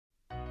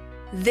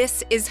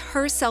This is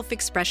Her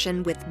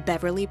Self-Expression with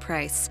Beverly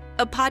Price,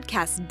 a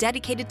podcast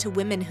dedicated to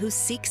women who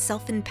seek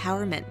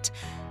self-empowerment.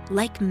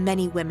 Like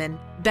many women,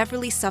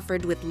 Beverly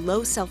suffered with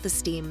low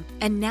self-esteem,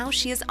 and now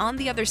she is on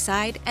the other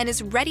side and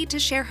is ready to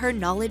share her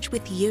knowledge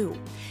with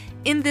you.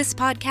 In this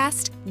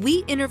podcast,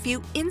 we interview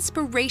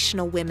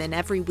inspirational women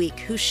every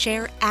week who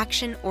share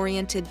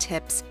action-oriented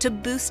tips to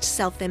boost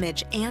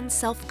self-image and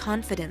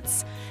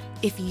self-confidence.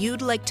 If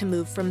you'd like to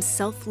move from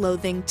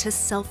self-loathing to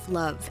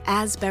self-love,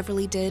 as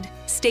Beverly did,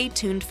 stay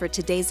tuned for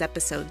today's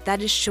episode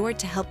that is sure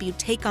to help you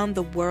take on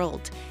the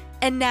world.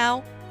 And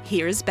now,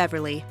 here's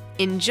Beverly.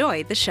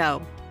 Enjoy the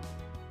show.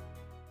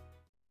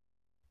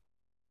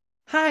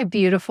 Hi,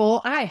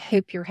 beautiful. I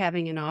hope you're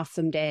having an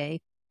awesome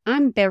day.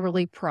 I'm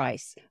Beverly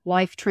Price,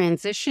 life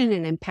transition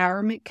and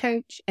empowerment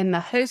coach and the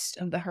host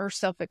of the Her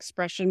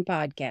Self-Expression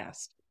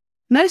podcast.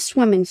 Most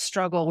women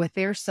struggle with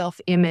their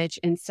self-image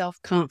and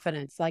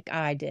self-confidence like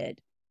I did.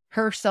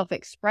 Her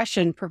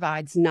Self-Expression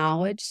provides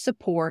knowledge,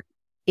 support,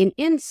 and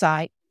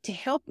insight to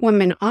help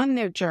women on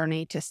their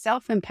journey to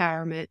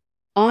self-empowerment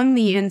on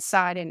the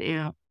inside and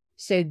out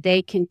so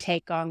they can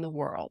take on the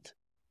world.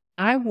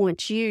 I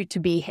want you to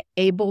be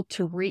able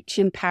to reach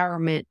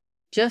empowerment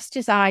just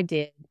as I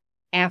did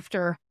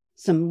after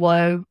some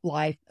low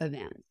life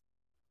events.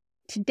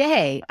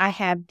 Today, I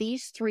have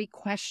these 3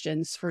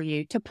 questions for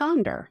you to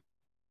ponder.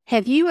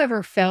 Have you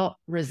ever felt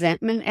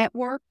resentment at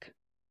work?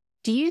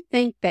 Do you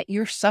think that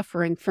you're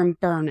suffering from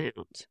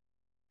burnout?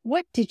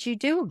 What did you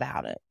do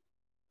about it?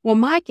 Well,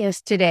 my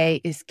guest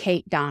today is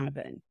CAIT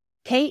Donovan.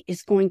 CAIT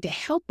is going to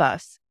help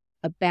us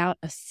about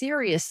a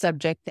serious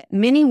subject that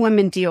many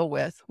women deal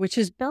with, which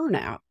is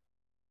burnout.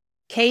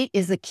 CAIT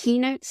is a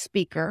keynote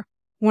speaker,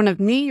 one of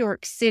New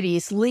York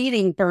City's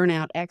leading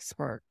burnout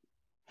experts,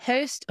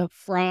 host of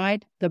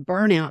Fried, the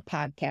Burnout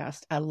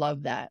podcast. I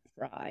love that,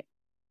 Fried.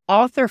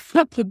 Author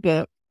of the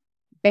book,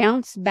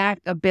 Bounce Back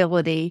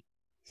Ability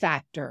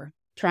Factor.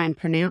 Try and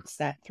pronounce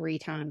that 3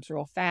 times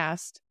real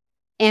fast.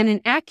 And an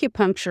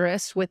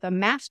acupuncturist with a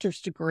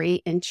master's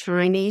degree in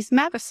Chinese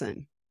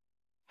medicine.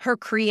 Her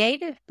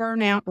creative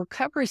burnout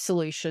recovery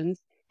solutions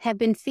have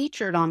been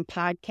featured on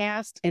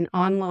podcasts and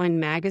online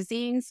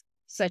magazines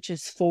such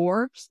as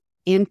Forbes,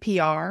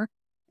 NPR,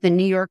 the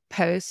New York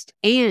Post,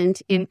 and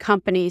in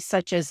companies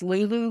such as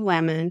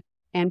Lululemon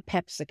and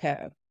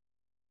PepsiCo.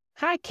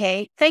 Hi,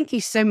 CAIT. Thank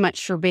you so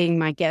much for being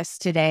my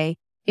guest today.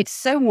 It's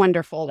so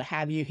wonderful to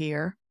have you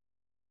here.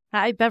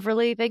 Hi,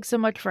 Beverly. Thanks so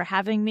much for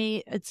having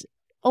me. It's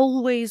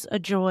always a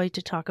joy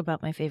to talk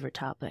about my favorite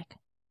topic.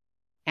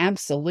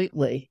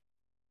 Absolutely.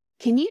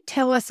 Can you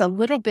tell us a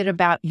little bit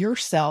about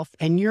yourself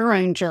and your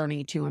own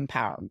journey to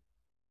empowerment?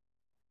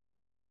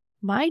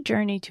 My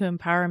journey to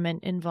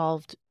empowerment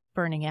involved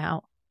burning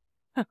out,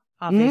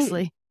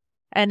 obviously.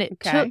 And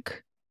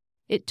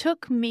it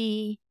took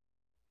me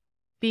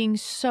being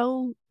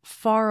so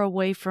far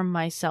away from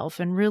myself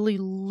and really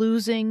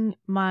losing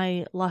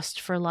my lust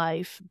for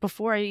life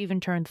before I even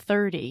turned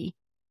 30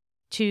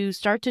 to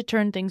start to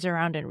turn things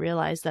around and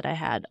realize that I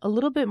had a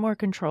little bit more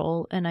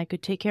control and I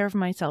could take care of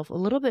myself a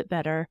little bit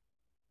better.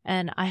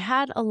 And I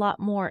had a lot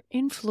more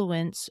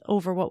influence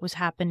over what was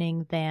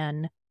happening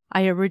than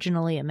I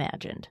originally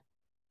imagined.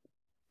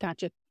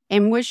 Gotcha.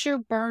 And was your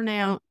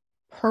burnout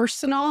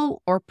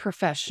personal or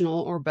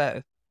professional or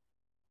both?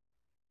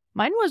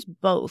 Mine was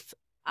both.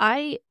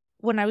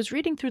 When I was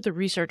reading through the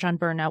research on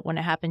burnout when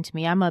it happened to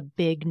me, I'm a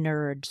big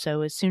nerd.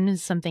 So as soon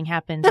as something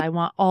happens, I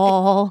want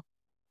all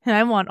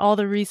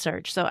the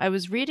research. So I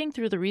was reading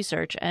through the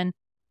research, and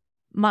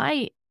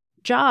my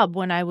job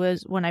when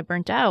I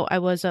burnt out, I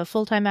was a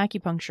full-time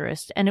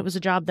acupuncturist, and it was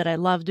a job that I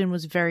loved and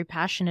was very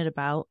passionate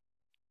about.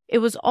 It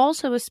was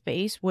also a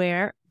space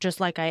where, just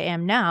like I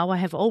am now, I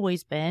have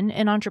always been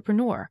an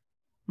entrepreneur.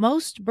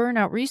 Most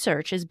burnout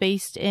research is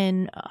based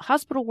in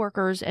hospital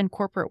workers and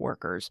corporate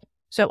workers.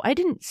 So I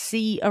didn't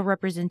see a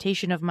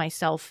representation of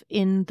myself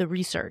in the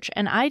research.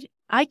 And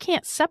I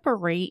can't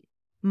separate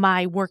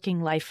my working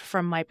life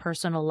from my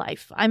personal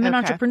life. I'm an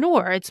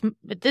entrepreneur.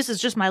 This is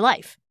just my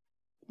life.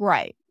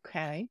 Right.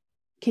 Okay.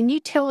 Can you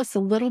tell us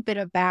a little bit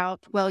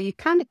about, well, you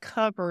kind of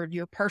covered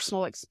your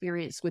personal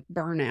experience with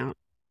burnout,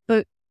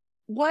 but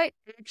what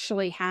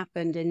actually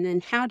happened and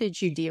then how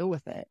did you deal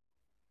with it?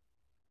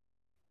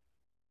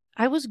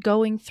 I was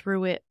going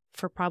through it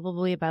for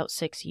probably about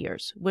 6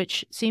 years,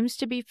 which seems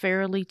to be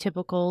fairly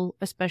typical,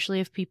 especially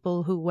of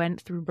people who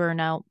went through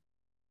burnout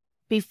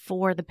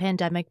before the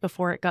pandemic,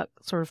 before it got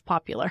sort of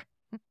popular,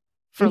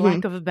 for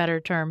lack of a better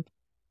term.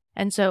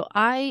 And so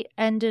I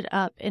ended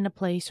up in a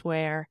place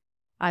where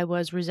I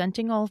was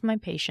resenting all of my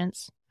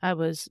patients.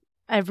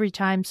 Every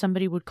time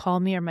somebody would call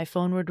me or my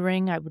phone would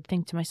ring, I would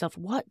think to myself,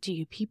 what do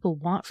you people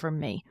want from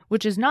me?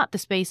 Which is not the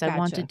space I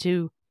wanted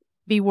to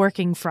be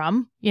working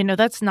from.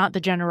 That's not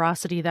the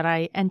generosity that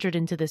I entered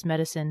into this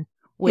medicine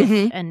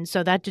with. And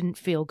so that didn't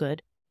feel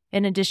good.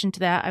 In addition to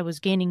that, I was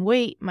gaining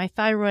weight. My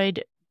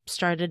thyroid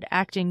started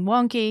acting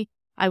wonky.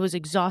 I was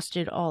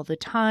exhausted all the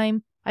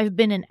time. I've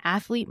been an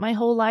athlete my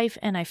whole life,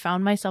 and I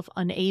found myself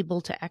unable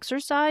to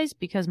exercise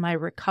because my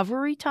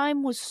recovery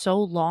time was so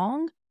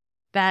long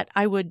that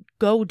I would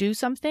go do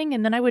something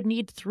and then I would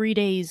need 3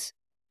 days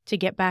to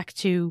get back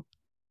to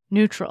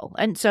neutral.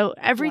 And so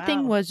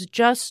everything was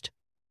just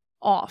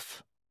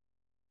off.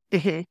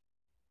 Mhm.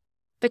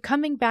 The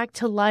coming back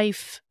to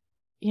life,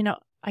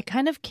 I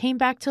kind of came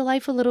back to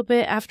life a little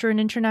bit after an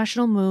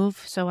international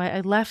move. So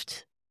I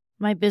left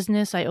my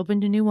business. I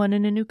opened a new one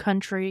in a new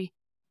country,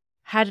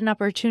 had an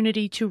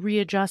opportunity to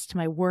readjust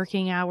my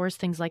working hours,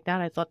 things like that.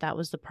 I thought that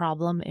was the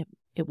problem.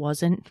 It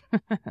wasn't.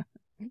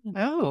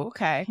 Oh,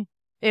 okay.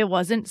 It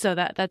wasn't. So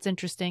that's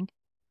interesting.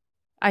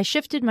 I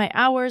shifted my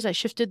hours. I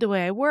shifted the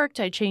way I worked.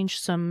 I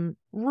changed some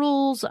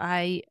rules.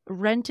 I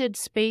rented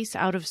space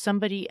out of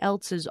somebody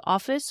else's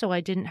office, so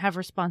I didn't have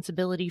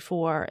responsibility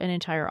for an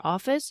entire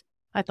office.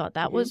 I thought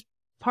that was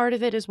part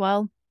of it as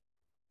well.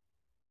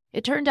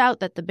 It turned out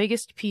that the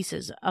biggest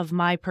pieces of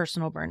my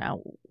personal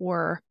burnout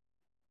were,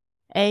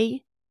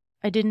 A,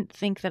 I didn't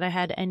think that I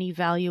had any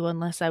value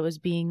unless I was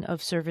being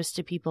of service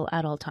to people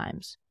at all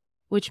times,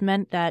 which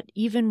meant that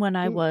even when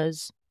I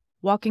was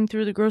walking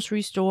through the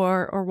grocery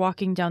store or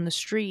walking down the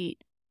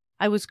street,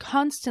 I was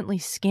constantly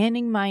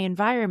scanning my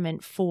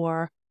environment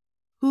for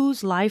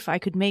whose life I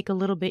could make a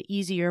little bit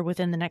easier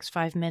within the next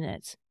 5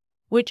 minutes,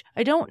 which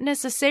I don't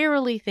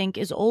necessarily think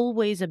is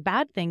always a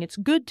bad thing. It's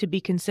good to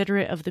be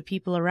considerate of the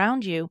people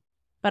around you,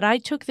 but I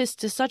took this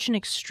to such an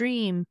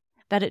extreme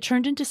that it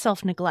turned into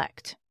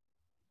self-neglect.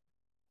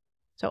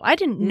 So I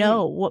didn't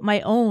know what my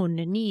own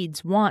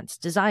needs, wants,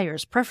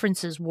 desires,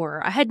 preferences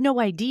were. I had no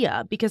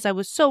idea because I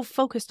was so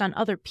focused on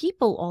other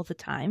people all the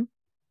time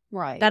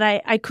that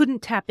I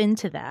couldn't tap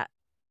into that.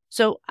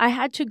 So I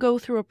had to go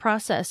through a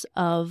process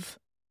of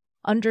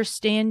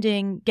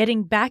understanding,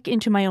 getting back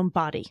into my own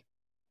body,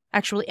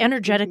 actually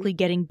energetically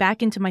getting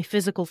back into my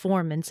physical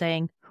form and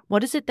saying,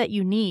 what is it that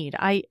you need?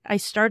 I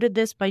started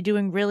this by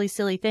doing really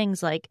silly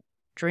things like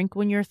drink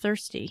when you're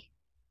thirsty,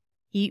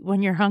 eat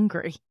when you're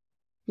hungry.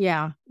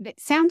 Yeah. It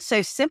sounds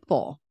so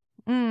simple,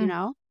 but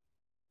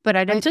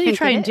I don't Until think you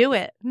try and do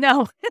it.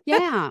 No.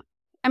 Yeah.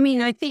 I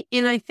mean, I think,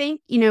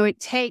 it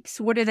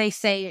takes, what do they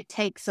say? It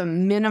takes a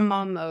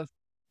minimum of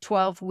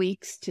 12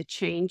 weeks to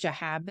change a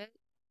habit.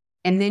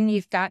 And then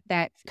you've got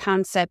that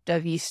concept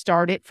of you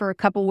start it for a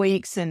couple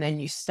weeks and then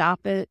you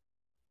stop it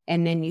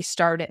and then you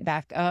start it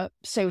back up.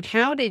 So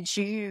how did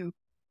you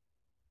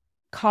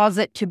cause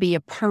it to be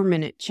a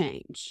permanent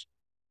change?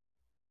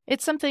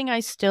 It's something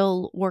I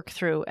still work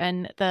through,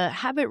 and the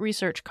habit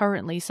research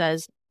currently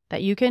says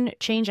that you can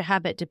change a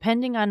habit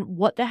depending on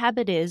what the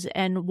habit is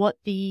and what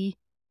the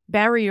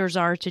barriers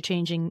are to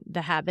changing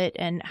the habit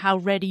and how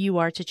ready you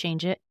are to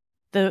change it.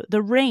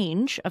 The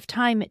range of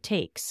time it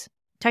takes,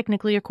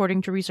 technically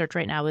according to research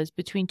right now, is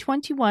between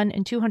 21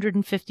 and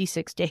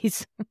 256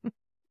 days.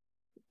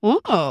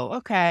 Oh,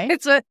 okay.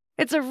 It's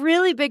a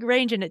really big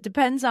range, and it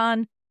depends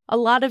on a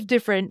lot of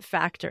different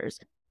factors.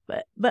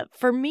 But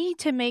for me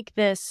to make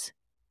this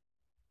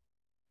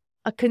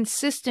a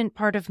consistent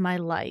part of my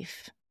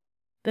life,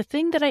 the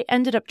thing that I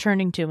ended up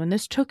turning to, and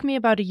this took me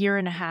about 1.5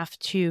 years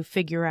to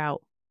figure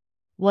out,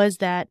 was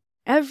that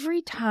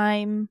every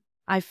time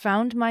I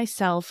found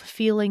myself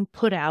feeling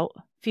put out,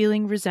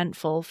 feeling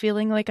resentful,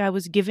 feeling like I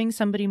was giving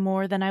somebody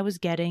more than I was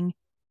getting,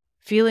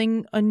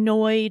 feeling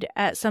annoyed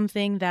at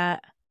something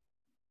that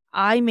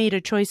I made a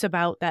choice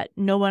about that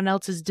no one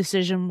else's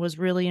decision was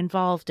really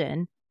involved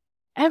in,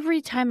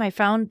 every time I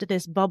found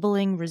this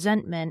bubbling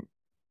resentment,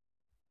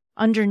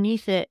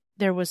 underneath it,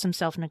 there was some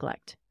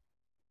self-neglect.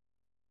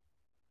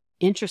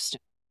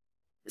 Interesting.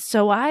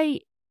 So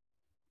I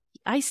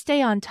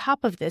stay on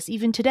top of this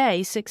even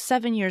today,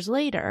 6-7 years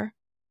later,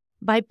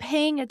 by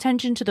paying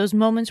attention to those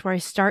moments where I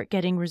start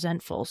getting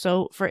resentful.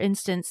 So, for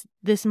instance,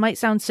 this might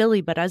sound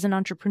silly, but as an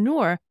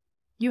entrepreneur,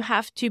 you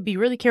have to be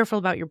really careful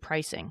about your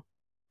pricing,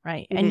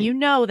 right? And you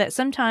know that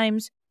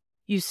sometimes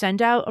you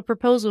send out a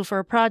proposal for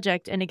a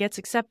project and it gets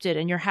accepted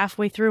and you're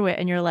halfway through it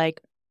and you're like,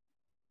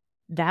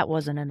 that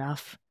wasn't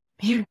enough.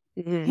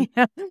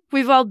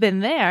 We've all been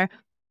there.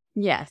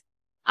 Yes.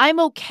 I'm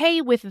okay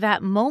with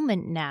that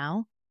moment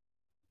now,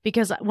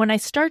 because when I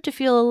start to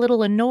feel a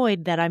little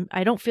annoyed that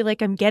I don't feel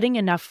like I'm getting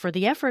enough for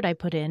the effort I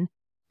put in,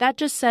 that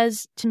just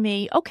says to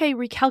me, okay,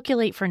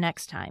 recalculate for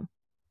next time.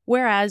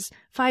 Whereas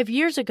 5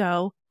 years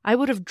ago, I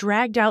would have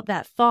dragged out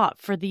that thought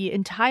for the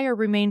entire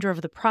remainder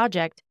of the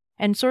project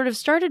and sort of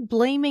started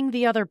blaming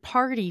the other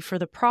party for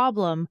the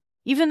problem,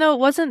 even though it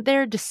wasn't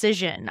their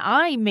decision.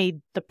 I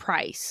made the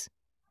price.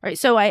 Right.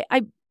 So I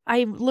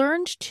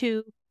learned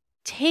to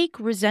take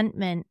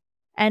resentment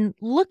and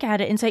look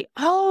at it and say,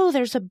 oh,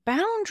 there's a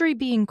boundary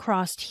being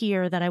crossed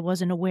here that I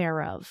wasn't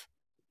aware of.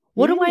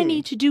 What do I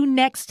need to do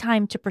next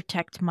time to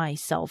protect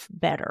myself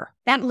better?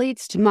 That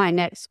leads to my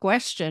next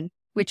question,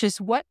 which is,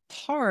 what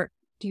part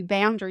do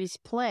boundaries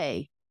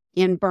play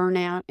in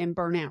burnout and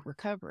burnout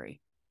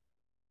recovery?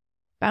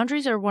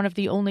 Boundaries are one of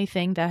the only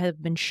things that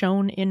have been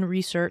shown in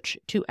research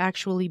to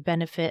actually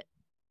benefit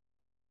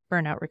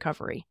burnout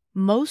recovery.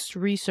 Most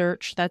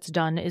research that's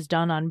done is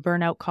done on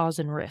burnout cause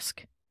and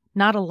risk.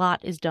 Not a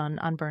lot is done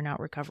on burnout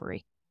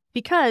recovery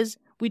because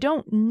we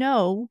don't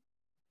know.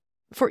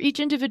 For each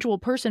individual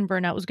person,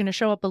 burnout is going to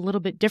show up a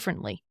little bit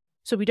differently.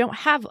 So we don't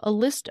have a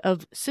list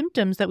of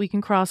symptoms that we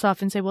can cross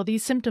off and say, well,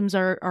 these symptoms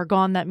are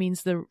gone. That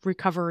means the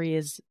recovery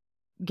is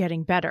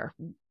getting better.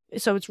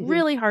 So it's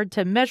really hard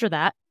to measure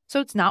that. So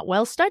it's not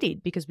well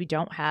studied because we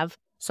don't have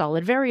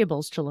solid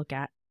variables to look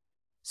at.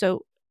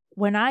 So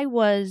when I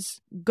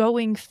was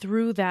going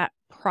through that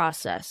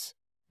process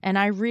and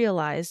I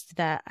realized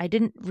that I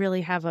didn't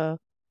really have a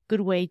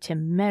good way to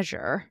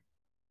measure,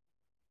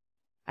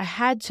 I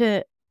had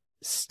to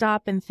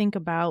stop and think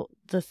about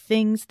the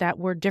things that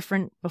were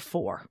different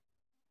before.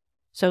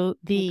 So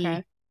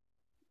the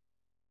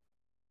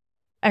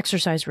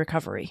exercise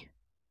recovery,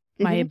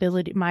 my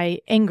ability, my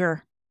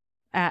anger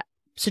at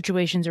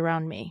situations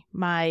around me,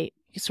 my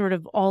sort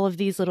of all of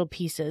these little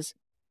pieces.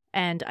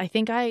 And I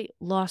think I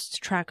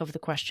lost track of the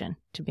question,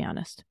 to be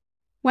honest.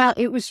 Well,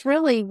 it was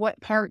really what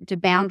part do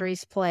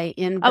boundaries play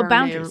in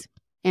boundaries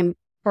and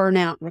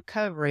burnout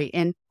recovery.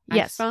 And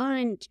yes. I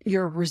find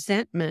your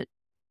resentment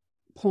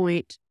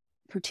point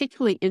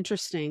particularly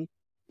interesting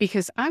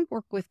because I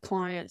work with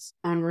clients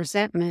on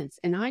resentments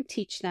and I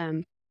teach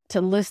them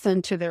to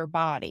listen to their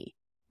body.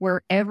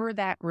 Wherever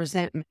that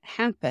resentment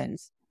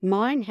happens,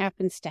 mine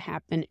happens to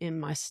happen in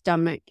my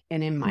stomach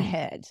and in my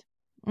head.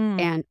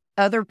 And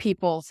other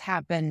people's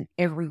happen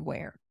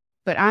everywhere.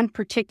 But I'm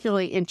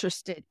particularly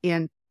interested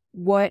in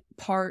what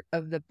part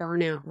of the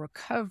burnout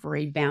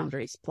recovery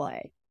boundaries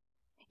play.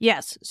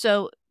 Yes.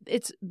 So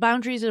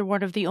boundaries are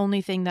one of the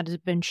only thing that has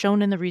been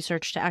shown in the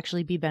research to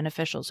actually be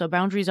beneficial. So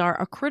boundaries are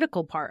a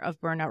critical part of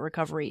burnout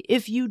recovery.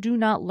 If you do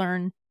not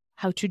learn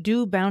how to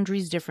do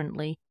boundaries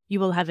differently, you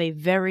will have a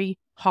very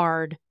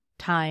hard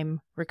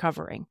time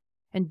recovering.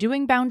 And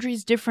doing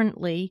boundaries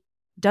differently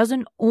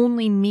doesn't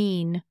only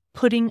mean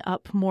putting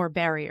up more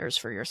barriers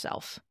for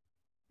yourself.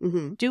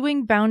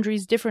 Doing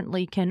boundaries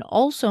differently can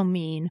also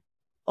mean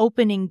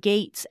opening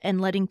gates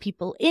and letting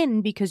people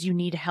in because you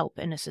need help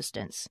and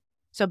assistance.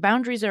 So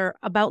boundaries are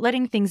about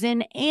letting things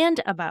in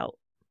and about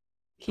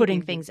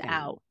putting things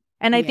out.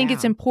 And I think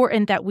it's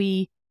important that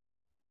we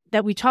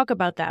talk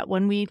about that.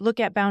 When we look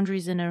at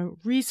boundaries in a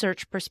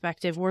research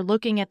perspective, we're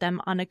looking at them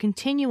on a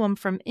continuum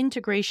from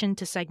integration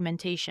to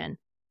segmentation.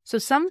 So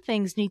some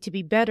things need to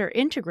be better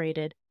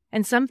integrated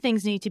and some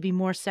things need to be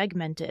more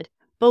segmented.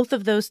 Both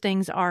of those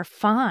things are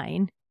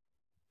fine,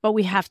 but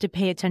we have to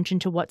pay attention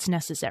to what's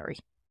necessary.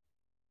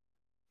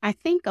 I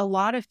think a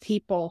lot of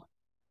people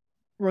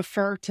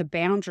refer to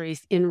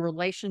boundaries in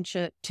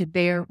relationship to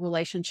their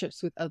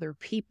relationships with other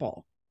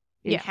people.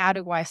 And how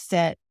do I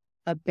set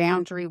a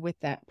boundary with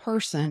that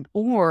person?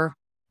 Or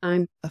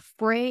I'm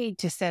afraid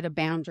to set a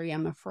boundary.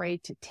 I'm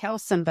afraid to tell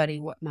somebody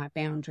what my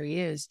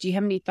boundary is. Do you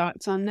have any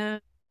thoughts on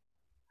that?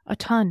 A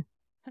ton.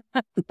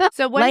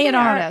 So lay it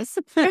on us.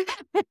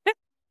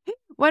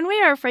 When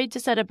we are afraid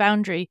to set a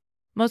boundary,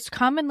 most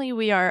commonly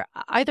we are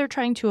either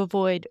trying to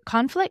avoid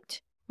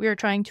conflict, we are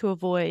trying to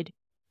avoid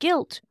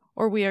guilt,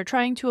 or we are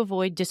trying to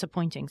avoid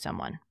disappointing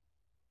someone.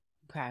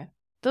 Okay.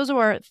 Those are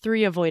our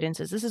three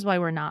avoidances. This is why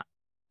we're not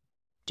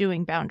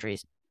doing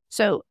boundaries.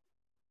 So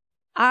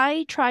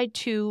I tried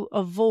to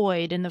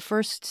avoid, in the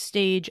first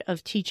stage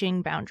of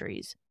teaching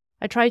boundaries,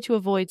 I tried to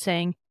avoid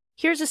saying,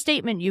 here's a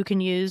statement you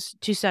can use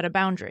to set a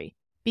boundary.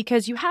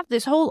 Because you have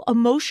this whole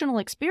emotional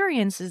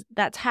experience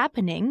that's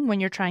happening when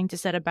you're trying to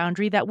set a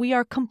boundary that we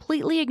are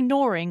completely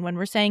ignoring when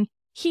we're saying,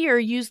 here,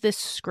 use this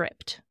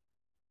script.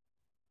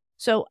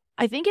 So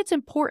I think it's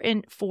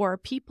important for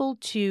people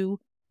to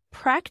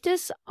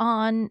practice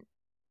on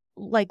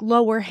like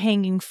lower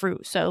hanging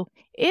fruit. So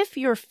if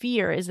your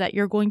fear is that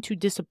you're going to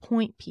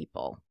disappoint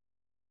people,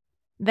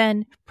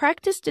 then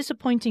practice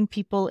disappointing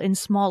people in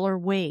smaller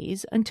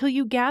ways until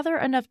you gather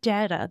enough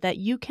data that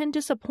you can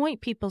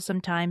disappoint people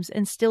sometimes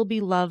and still be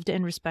loved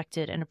and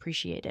respected and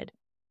appreciated.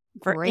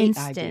 For Great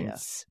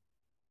instance,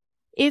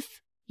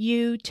 if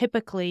you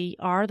typically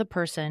are the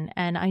person,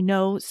 and I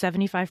know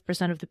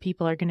 75% of the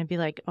people are going to be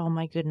like, oh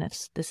my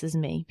goodness, this is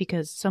me,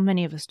 because so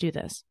many of us do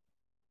this.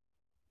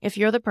 If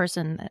you're the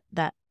person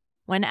that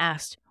when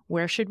asked,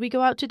 where should we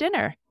go out to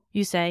dinner?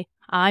 You say,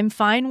 I'm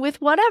fine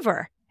with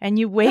whatever. And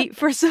you wait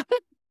for some,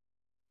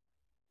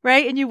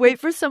 right? And you wait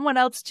for someone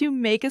else to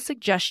make a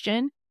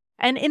suggestion.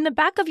 And in the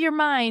back of your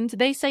mind,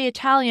 they say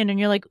Italian and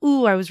you're like,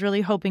 ooh, I was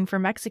really hoping for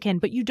Mexican,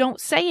 but you don't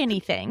say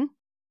anything,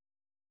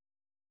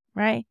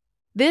 right?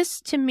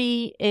 This, to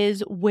me,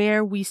 is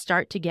where we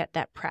start to get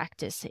that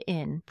practice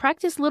in.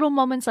 Practice little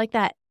moments like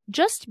that.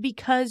 Just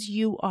because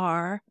you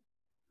are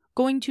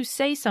going to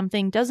say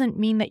something doesn't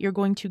mean that you're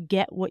going to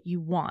get what you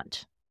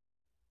want.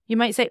 You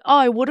might say, oh,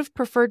 I would have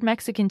preferred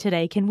Mexican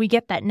today. Can we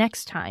get that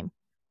next time?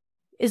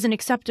 Is an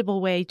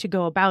acceptable way to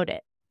go about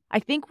it. I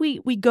think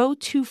we go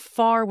too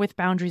far with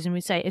boundaries and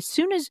we say, as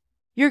soon as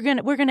we're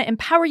going to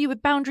empower you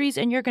with boundaries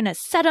and you're going to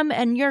set them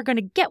and you're going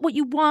to get what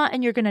you want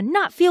and you're going to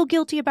not feel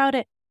guilty about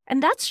it.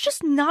 And that's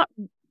just not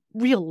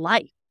real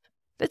life.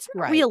 That's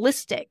not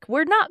realistic.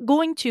 We're not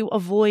going to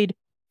avoid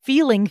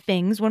feeling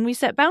things when we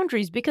set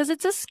boundaries because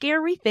it's a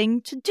scary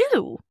thing to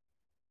do.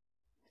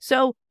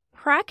 So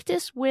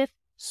practice with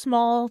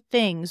small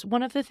things.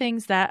 One of the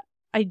things that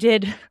I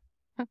did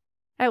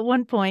at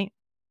one point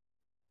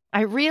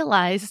I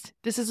realized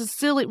this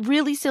is a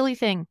really silly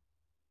thing.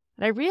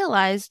 But I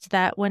realized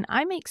that when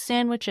I make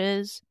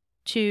sandwiches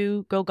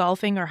to go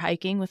golfing or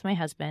hiking with my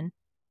husband,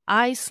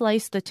 I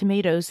slice the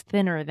tomatoes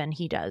thinner than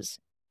he does.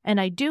 And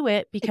I do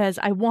it because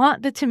I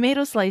want the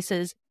tomato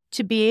slices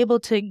to be able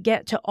to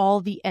get to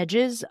all the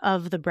edges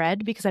of the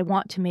bread because I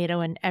want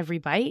tomato in every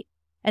bite.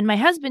 And my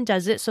husband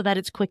does it so that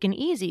it's quick and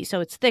easy.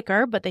 So it's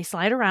thicker, but they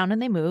slide around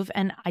and they move,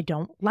 and I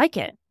don't like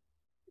it.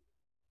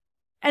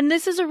 And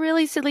this is a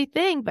really silly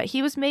thing, but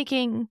he was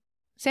making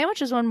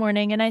sandwiches one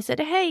morning and I said,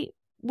 hey,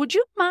 would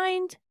you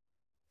mind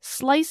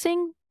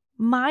slicing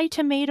my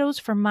tomatoes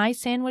for my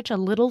sandwich a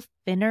little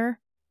thinner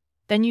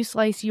than you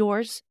slice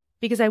yours?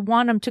 Because I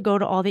want them to go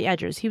to all the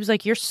edges. He was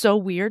like, you're so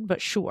weird,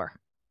 but sure.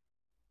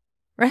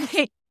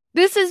 Right?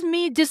 This is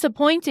me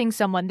disappointing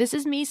someone. This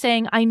is me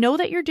saying, I know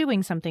that you're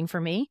doing something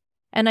for me.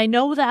 And I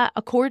know that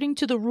according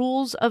to the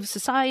rules of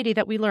society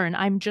that we learn,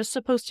 I'm just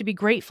supposed to be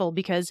grateful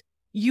because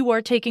you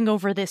are taking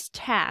over this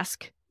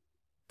task.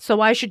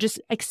 So I should just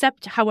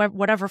accept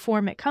whatever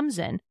form it comes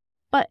in.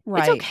 But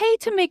It's okay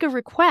to make a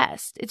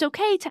request. It's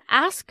okay to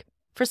ask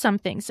for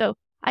something. So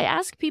I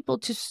ask people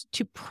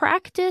to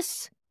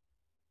practice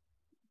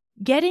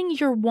getting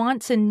your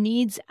wants and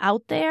needs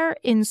out there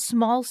in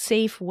small,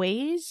 safe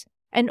ways.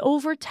 And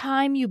over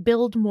time, you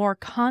build more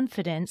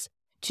confidence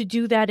to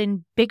do that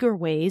in bigger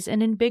ways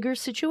and in bigger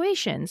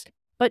situations.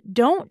 But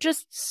don't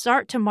just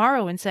start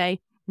tomorrow and say,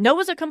 no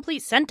is a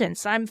complete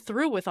sentence. I'm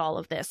through with all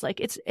of this. Like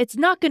it's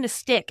not going to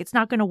stick. It's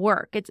not going to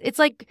work. It's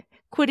like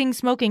quitting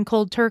smoking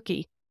cold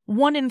turkey.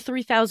 1 in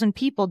 3,000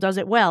 people does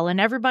it well, and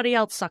everybody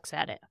else sucks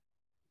at it.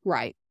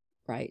 Right.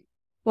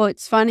 Well,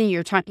 it's funny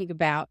you're talking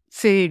about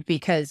food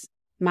because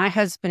my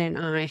husband and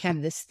I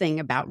have this thing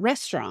about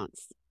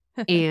restaurants.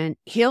 And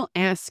he'll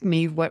ask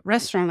me what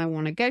restaurant I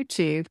want to go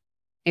to,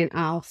 and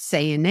I'll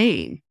say a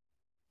name.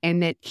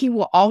 And that he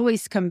will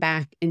always come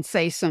back and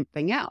say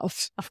something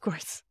else. Of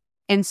course.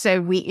 And so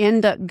we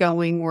end up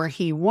going where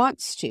he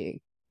wants to.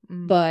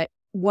 But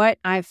what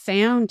I've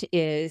found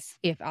is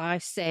if I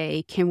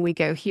say, can we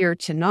go here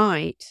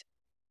tonight?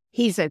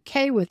 He's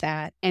okay with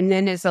that. And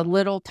then as a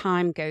little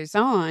time goes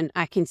on,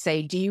 I can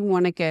say, do you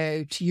want to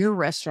go to your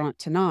restaurant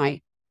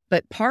tonight?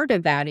 But part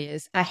of that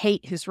is I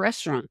hate his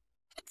restaurant.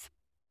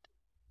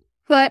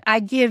 But I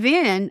give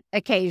in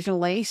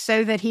occasionally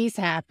so that he's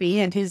happy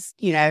and his,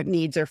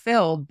 needs are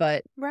filled.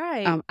 But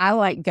I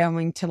like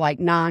going to like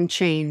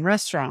non-chain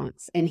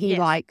restaurants, and he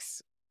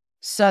likes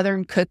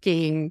Southern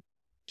cooking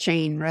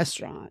chain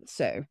restaurants.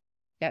 So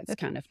that's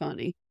kind of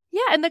funny.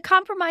 Yeah, and the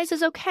compromise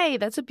is okay.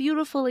 That's a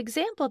beautiful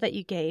example that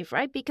you gave,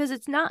 right? Because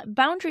it's not,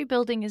 boundary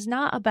building is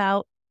not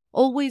about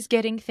always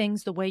getting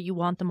things the way you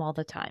want them all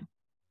the time.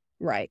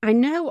 Right. I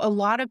know a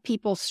lot of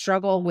people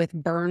struggle with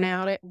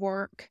burnout at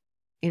work.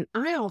 And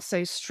I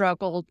also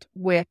struggled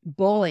with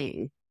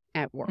bullying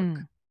at work.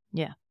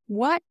 Yeah.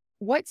 What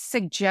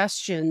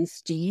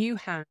suggestions do you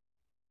have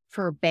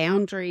for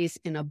boundaries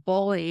in a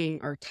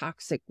bullying or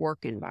toxic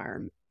work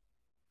environment?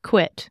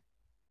 Quit.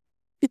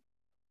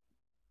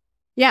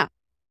 Yeah.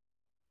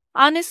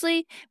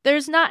 Honestly,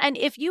 there's not, and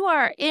if you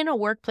are in a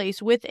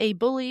workplace with a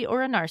bully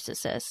or a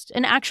narcissist,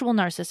 an actual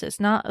narcissist,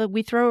 not,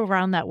 we throw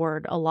around that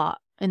word a lot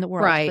in the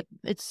world, right?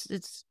 But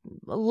it's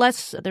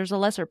less. There's a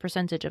lesser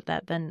percentage of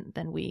that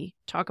than we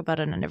talk about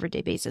on an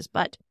everyday basis.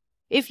 But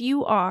if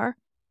you are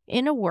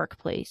in a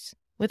workplace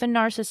with a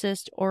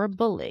narcissist or a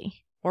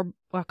bully or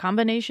a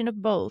combination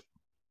of both,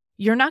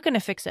 you're not going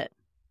to fix it.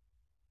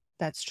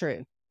 That's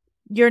true.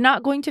 You're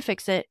not going to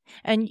fix it,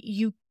 and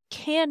you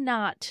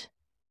cannot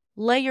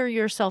layer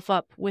yourself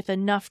up with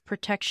enough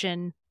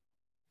protection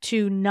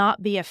to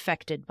not be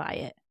affected by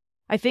it.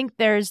 I think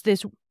there's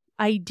this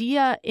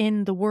idea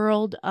in the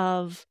world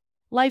of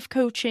life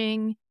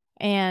coaching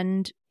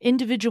and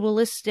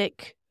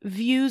individualistic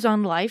views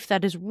on life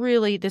that is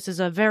really, this is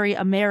a very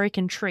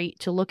American trait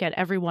to look at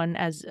everyone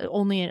as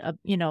only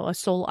a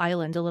soul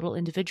island, a little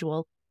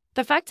individual.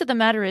 The fact of the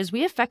matter is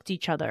we affect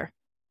each other,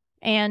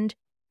 and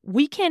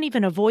we can't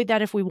even avoid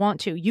that if we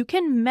want to. You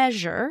can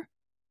measure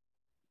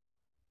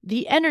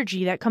the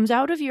energy that comes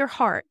out of your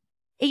heart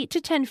 8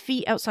 to 10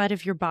 feet outside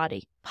of your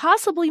body,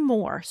 possibly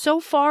more. So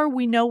far,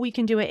 we know we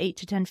can do it 8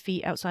 to 10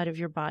 feet outside of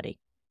your body.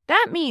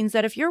 That means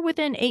that if you're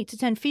within 8 to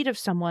 10 feet of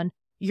someone,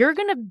 you're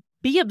going to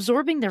be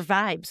absorbing their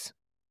vibes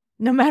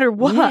no matter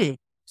what. Mm.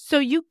 So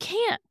you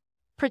can't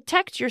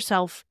protect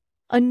yourself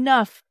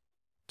enough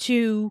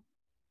to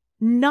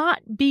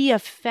not be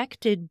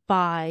affected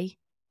by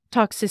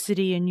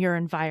toxicity in your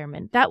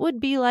environment. That would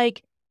be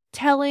like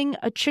telling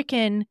a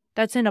chicken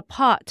that's in a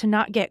pot to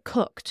not get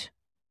cooked.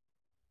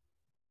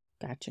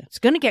 Gotcha. It's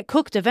going to get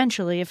cooked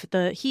eventually if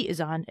the heat is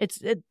on.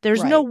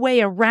 There's no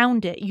way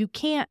around it. You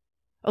can't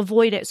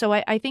avoid it. So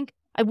I think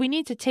we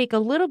need to take a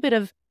little bit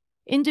of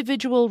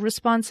individual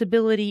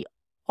responsibility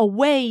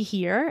away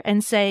here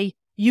and say,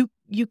 you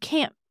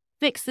can't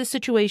fix this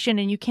situation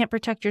and you can't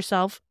protect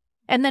yourself.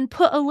 And then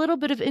put a little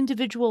bit of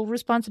individual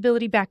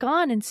responsibility back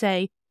on and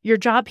say, your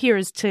job here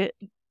is to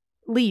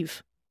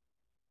leave,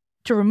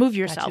 to remove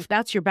yourself. Gotcha.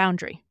 That's your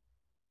boundary.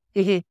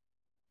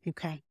 Mm-hmm.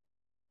 Okay.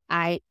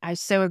 I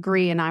so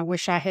agree, and I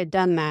wish I had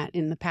done that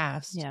in the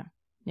past. Yeah.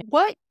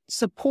 What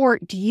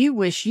support do you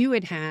wish you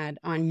had had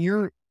on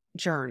your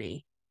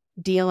journey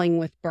dealing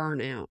with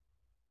burnout?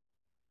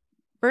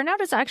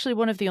 Burnout is actually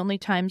one of the only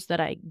times that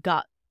I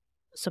got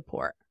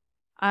support.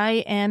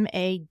 I am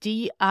a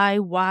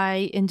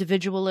DIY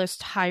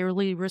individualist,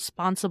 highly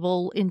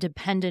responsible,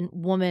 independent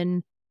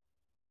woman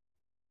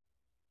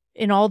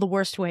in all the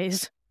worst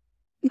ways.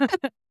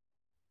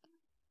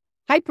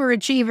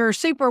 Hyperachiever,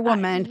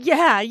 superwoman.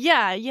 Yeah.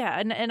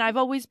 And I've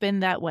always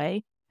been that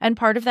way. And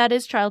part of that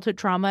is childhood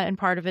trauma and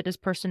part of it is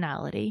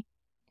personality.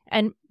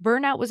 And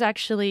burnout was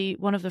actually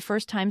one of the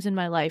first times in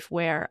my life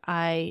where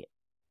I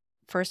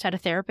first had a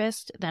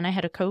therapist, then I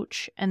had a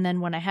coach, and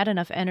then when I had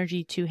enough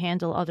energy to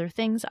handle other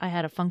things, I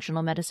had a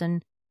functional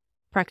medicine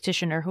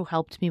practitioner who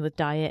helped me with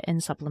diet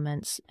and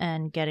supplements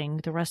and getting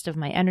the rest of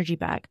my energy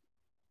back.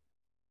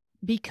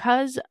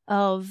 Because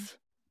of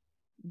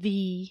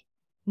the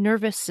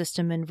nervous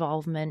system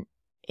involvement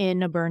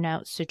in a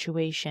burnout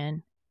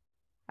situation,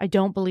 I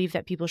don't believe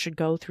that people should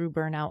go through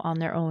burnout on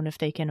their own if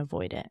they can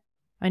avoid it.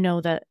 I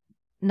know that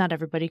not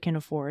everybody can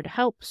afford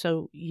help,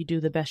 so you do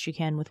the best you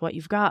can with what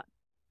you've got.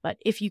 But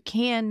if you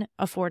can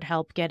afford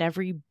help, get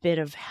every bit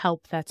of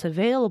help that's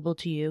available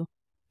to you,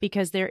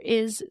 because there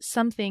is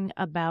something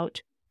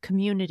about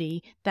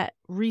community that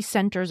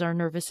recenters our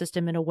nervous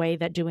system in a way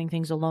that doing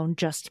things alone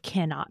just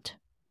cannot.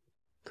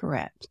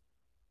 Correct.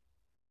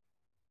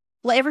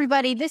 Well,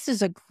 everybody, this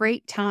is a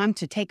great time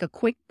to take a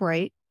quick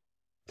break.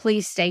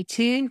 Please stay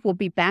tuned. We'll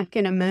be back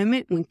in a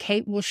moment when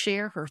Kate will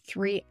share her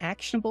 3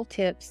 actionable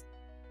tips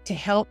to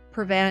help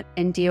prevent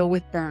and deal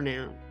with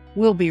burnout.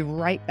 We'll be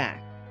right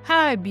back.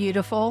 Hi,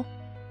 beautiful.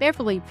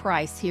 Beverly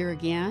Price here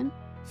again.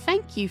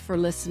 Thank you for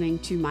listening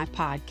to my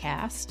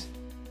podcast.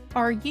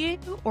 Are you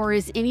or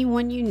is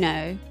anyone you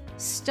know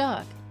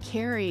stuck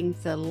carrying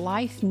the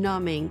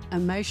life-numbing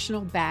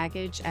emotional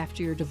baggage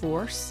after your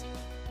divorce?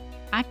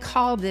 I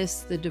call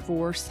this the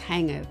divorce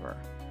hangover.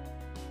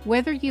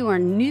 Whether you are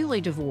newly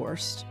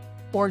divorced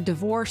or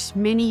divorced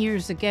many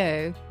years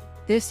ago,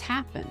 this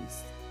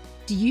happens.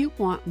 Do you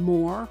want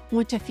more?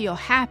 Want to feel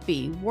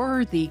happy,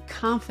 worthy,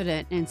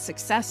 confident, and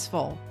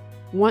successful?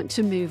 Want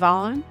to move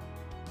on?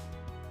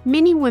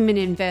 Many women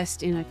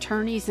invest in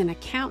attorneys and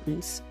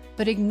accountants,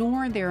 but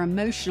ignore their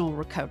emotional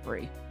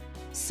recovery.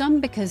 Some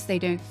because they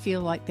don't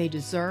feel like they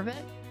deserve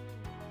it.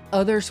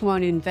 Others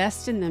won't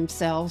invest in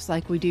themselves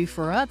like we do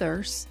for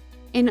others.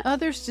 And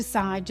others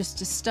decide just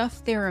to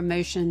stuff their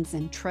emotions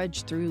and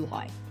trudge through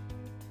life.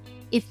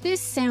 If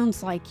this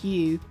sounds like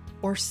you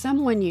or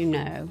someone you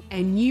know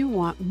and you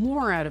want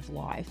more out of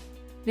life,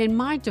 then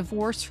my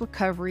divorce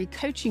recovery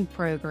coaching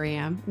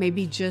program may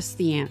be just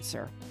the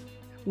answer.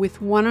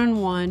 With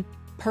one-on-one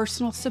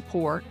personal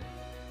support,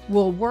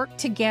 we'll work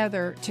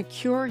together to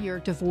cure your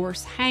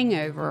divorce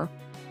hangover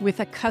with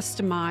a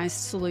customized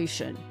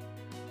solution.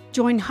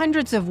 Join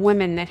hundreds of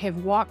women that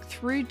have walked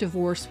through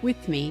divorce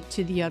with me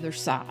to the other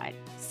side.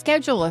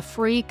 Schedule a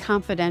free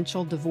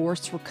confidential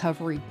divorce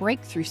recovery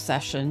breakthrough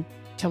session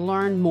to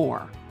learn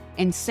more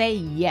and say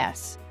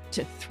yes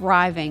to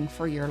thriving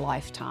for your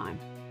lifetime.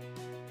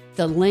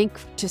 The link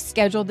to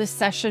schedule this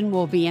session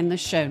will be in the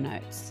show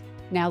notes.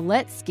 Now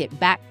let's get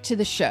back to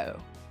the show.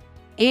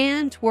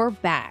 And we're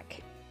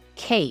back.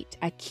 Kate,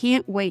 I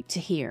can't wait to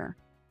hear.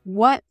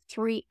 What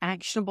 3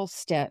 actionable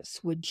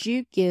steps would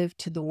you give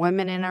to the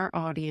women in our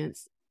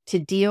audience to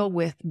deal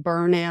with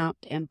burnout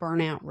and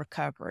burnout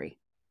recovery?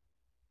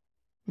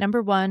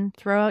 Number 1,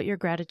 throw out your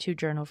gratitude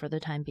journal for the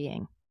time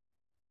being.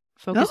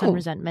 Focus on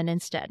resentment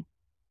instead.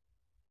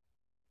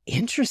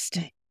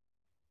 Interesting.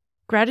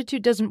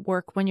 Gratitude doesn't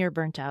work when you're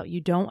burnt out. You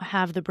don't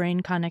have the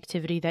brain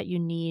connectivity that you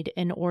need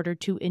in order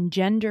to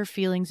engender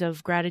feelings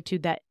of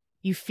gratitude that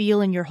you feel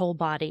in your whole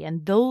body.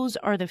 And those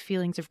are the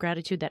feelings of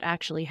gratitude that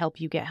actually help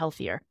you get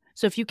healthier.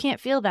 So if you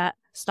can't feel that,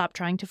 stop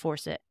trying to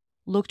force it.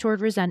 Look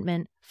toward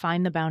resentment.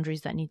 Find the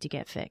boundaries that need to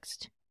get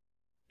fixed.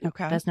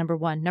 Okay. That's number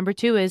 1. Number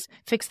 2 is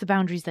fix the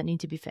boundaries that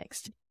need to be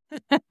fixed.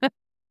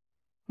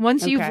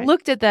 Once you've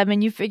looked at them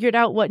and you figured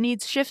out what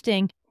needs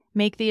shifting,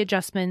 make the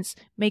adjustments.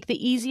 Make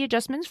the easy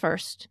adjustments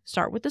first.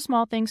 Start with the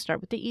small things. Start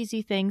with the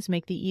easy things.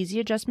 Make the easy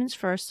adjustments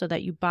first so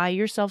that you buy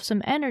yourself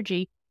some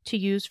energy to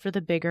use for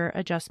the bigger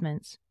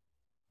adjustments.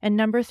 And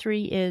number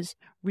 3 is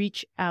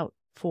reach out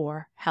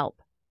for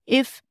help.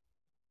 If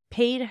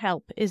paid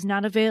help is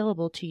not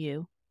available to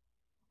you,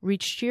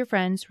 reach to your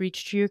friends,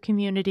 reach to your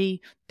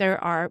community.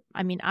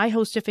 I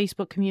host a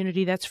Facebook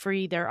community that's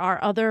free. There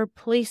are other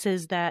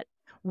places that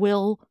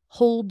will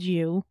hold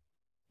you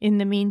in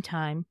the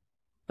meantime,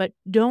 but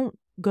don't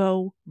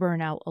go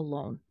burnout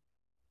alone.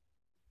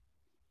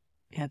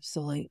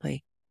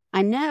 Absolutely.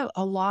 I know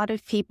a lot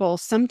of people,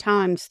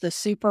 sometimes the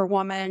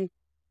superwoman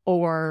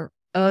or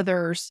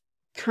others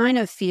kind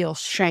of feel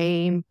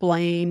shame,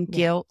 blame,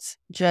 guilt,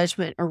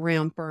 judgment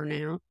around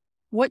burnout.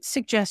 What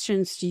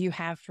suggestions do you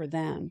have for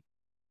them?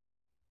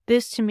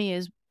 This to me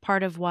is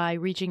part of why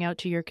reaching out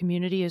to your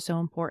community is so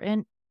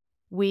important.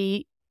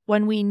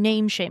 When we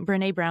name shame,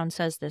 Brene Brown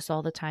says this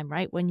all the time,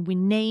 right? When we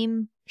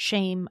name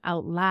shame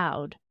out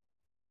loud,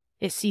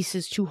 it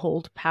ceases to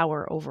hold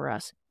power over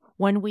us.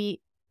 When we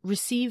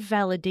receive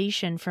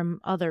validation from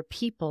other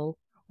people,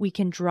 we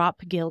can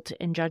drop guilt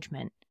and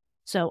judgment.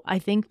 So I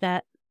think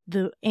that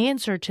the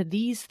answer to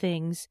these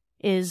things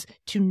is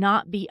to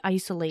not be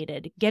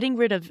isolated. Getting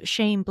rid of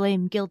shame,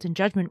 blame, guilt, and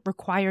judgment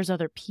requires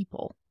other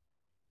people.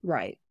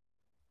 Right.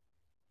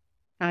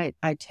 I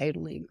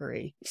totally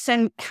agree.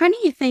 So how do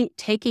you think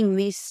taking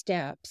these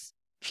steps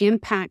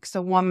impacts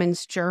a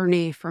woman's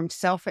journey from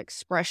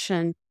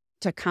self-expression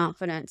to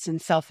confidence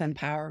and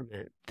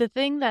self-empowerment? The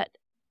thing that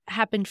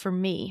happened for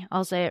me,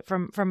 I'll say it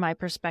from my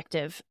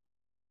perspective,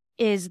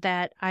 is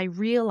that I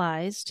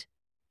realized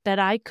that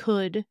I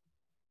could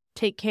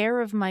take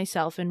care of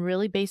myself in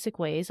really basic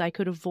ways. I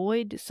could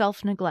avoid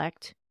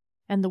self-neglect,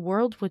 and the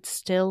world would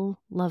still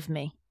love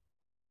me,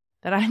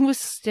 that I was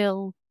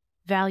still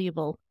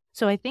valuable.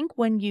 So I think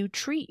when you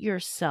treat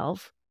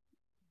yourself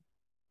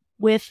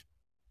with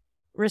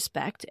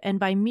respect, and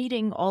by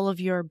meeting all of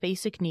your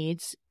basic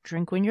needs,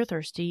 drink when you're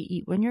thirsty,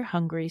 eat when you're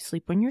hungry,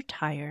 sleep when you're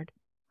tired,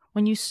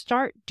 when you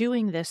start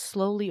doing this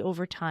slowly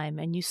over time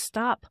and you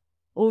stop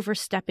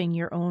overstepping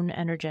your own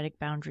energetic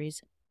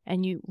boundaries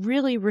and you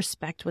really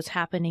respect what's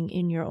happening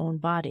in your own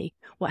body,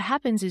 what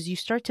happens is you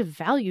start to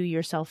value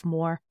yourself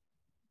more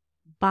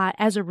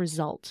as a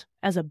result,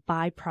 as a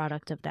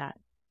byproduct of that.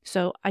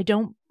 So I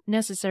don't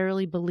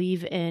necessarily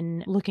believe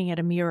in looking at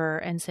a mirror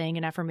and saying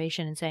an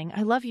affirmation and saying,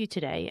 I love you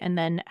today, and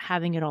then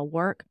having it all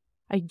work.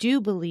 I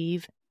do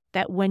believe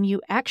that when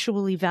you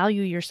actually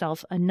value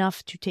yourself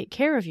enough to take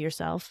care of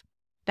yourself,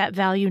 that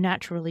value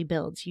naturally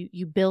builds.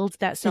 You build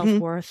that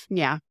self-worth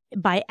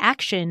by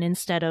action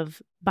instead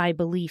of by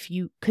belief.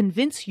 You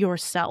convince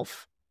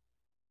yourself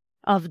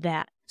of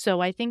that. So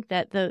I think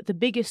that the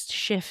biggest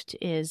shift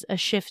is a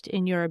shift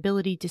in your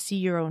ability to see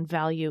your own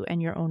value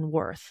and your own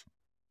worth.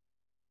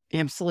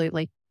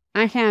 Absolutely.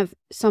 I have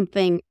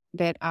something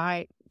that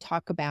I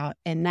talk about,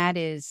 and that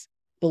is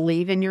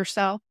believe in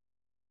yourself.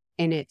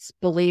 And it's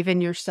believe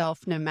in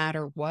yourself no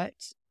matter what.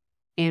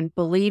 And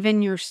believe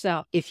in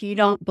yourself. If you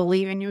don't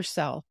believe in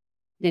yourself,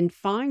 then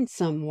find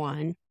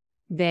someone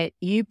that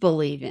you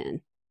believe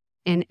in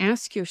and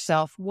ask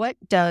yourself, what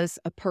does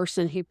a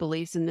person who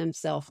believes in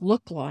themselves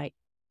look like?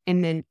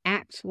 And then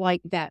act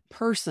like that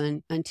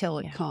person until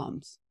it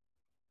comes.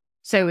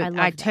 So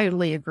I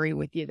totally agree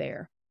with you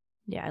there.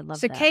 Yeah, I love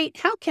that. So Kate,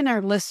 how can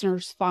our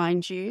listeners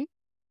find you?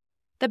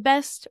 The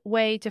best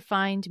way to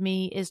find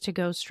me is to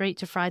go straight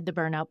to Fried the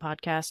Burnout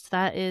podcast.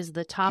 That is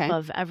the top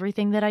of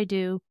everything that I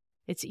do.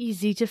 It's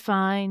easy to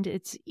find,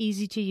 it's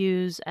easy to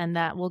use, and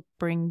that will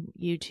bring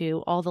you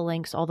to all the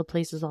links, all the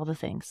places, all the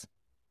things.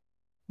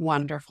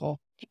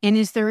 Wonderful. And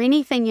is there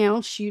anything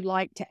else you'd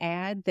like to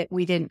add that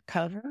we didn't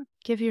cover?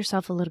 Give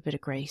yourself a little bit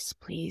of grace,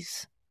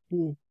 please.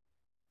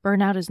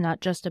 Burnout is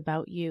not just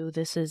about you.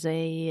 This is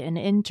an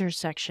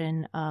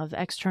intersection of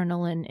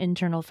external and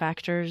internal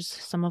factors,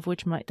 some of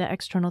which the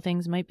external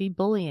things might be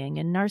bullying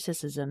and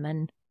narcissism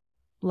and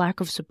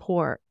lack of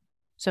support.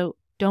 So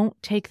don't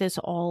take this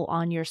all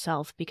on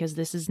yourself, because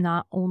this is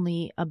not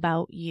only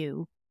about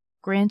you.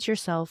 Grant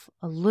yourself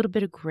a little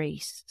bit of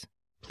grace,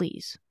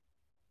 please.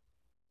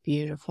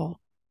 Beautiful.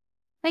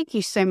 Thank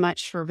you so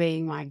much for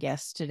being my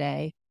guest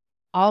today.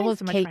 All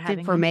of Kate's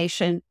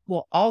information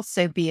will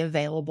also be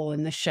available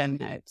in the show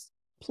notes.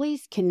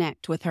 Please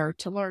connect with her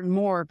to learn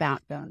more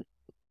about Burnout.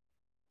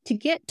 To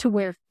get to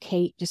where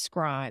Kate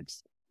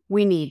describes,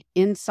 we need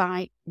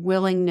insight,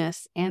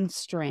 willingness, and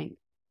strength.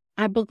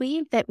 I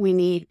believe that we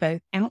need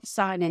both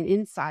outside and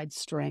inside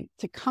strength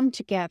to come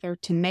together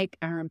to make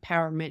our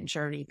empowerment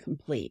journey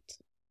complete.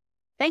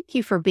 Thank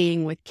you for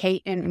being with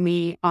Kate and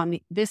me on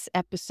this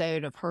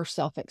episode of Her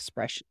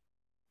Self-Expression.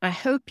 I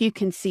hope you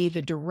can see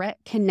the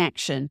direct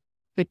connection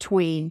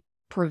between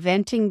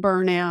preventing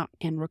burnout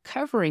and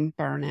recovering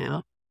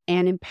burnout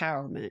and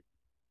empowerment.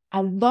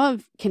 I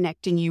love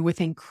connecting you with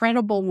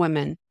incredible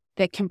women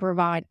that can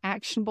provide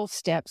actionable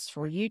steps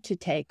for you to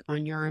take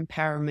on your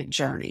empowerment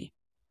journey.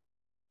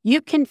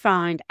 You can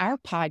find our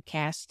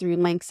podcast through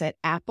links at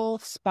Apple,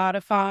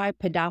 Spotify,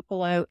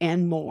 Podopolo,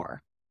 and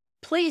more.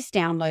 Please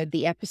download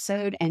the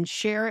episode and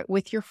share it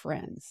with your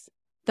friends.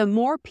 The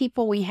more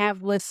people we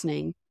have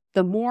listening,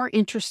 the more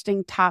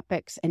interesting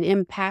topics and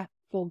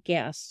impactful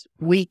guests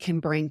we can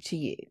bring to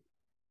you.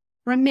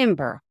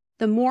 Remember,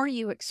 the more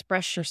you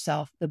express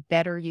yourself, the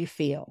better you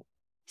feel.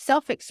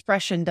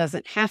 Self-expression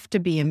doesn't have to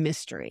be a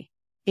mystery.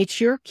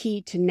 It's your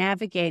key to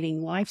navigating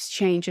life's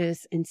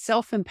changes and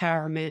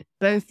self-empowerment,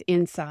 both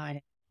inside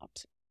and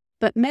out.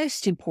 But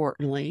most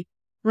importantly,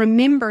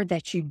 remember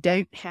that you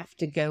don't have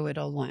to go it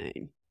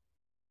alone.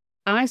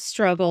 I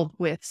struggled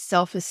with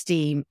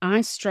self-esteem.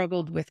 I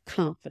struggled with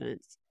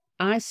confidence.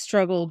 I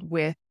struggled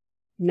with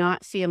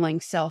not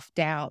feeling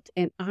self-doubt,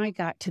 and I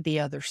got to the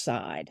other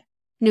side.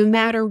 No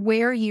matter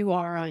where you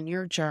are on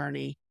your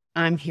journey,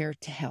 I'm here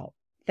to help.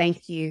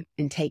 Thank you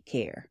and take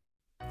care.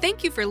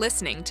 Thank you for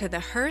listening to the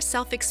Her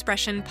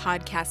Self-Expression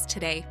podcast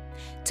today.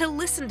 To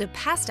listen to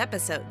past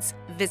episodes,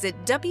 visit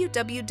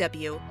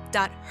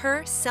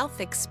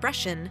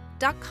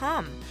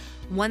www.herselfexpression.com.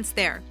 Once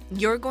there,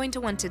 you're going to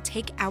want to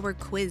take our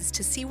quiz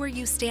to see where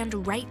you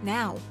stand right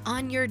now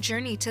on your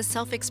journey to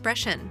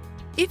self-expression.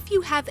 If you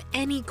have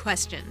any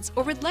questions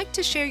or would like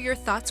to share your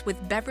thoughts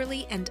with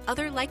Beverly and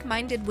other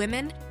like-minded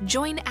women,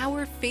 join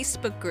our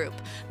Facebook group,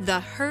 the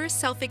Her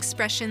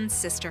Self-Expression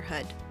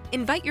Sisterhood.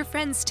 Invite your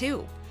friends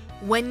too.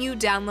 When you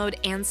download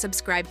and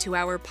subscribe to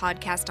our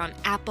podcast on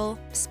Apple,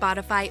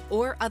 Spotify,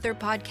 or other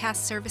podcast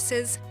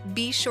services,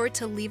 be sure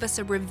to leave us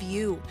a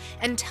review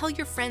and tell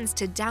your friends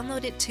to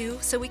download it too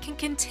so we can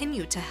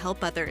continue to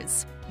help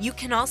others. You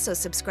can also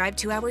subscribe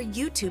to our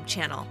YouTube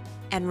channel.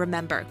 And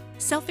remember,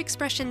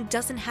 self-expression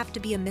doesn't have to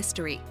be a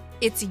mystery.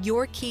 It's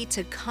your key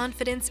to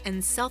confidence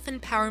and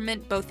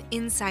self-empowerment both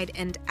inside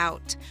and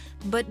out.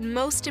 But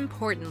most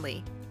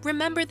importantly,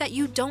 remember that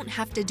you don't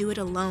have to do it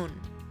alone.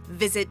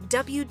 Visit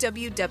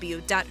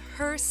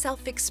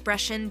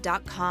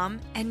www.herselfexpression.com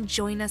and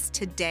join us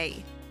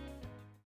today.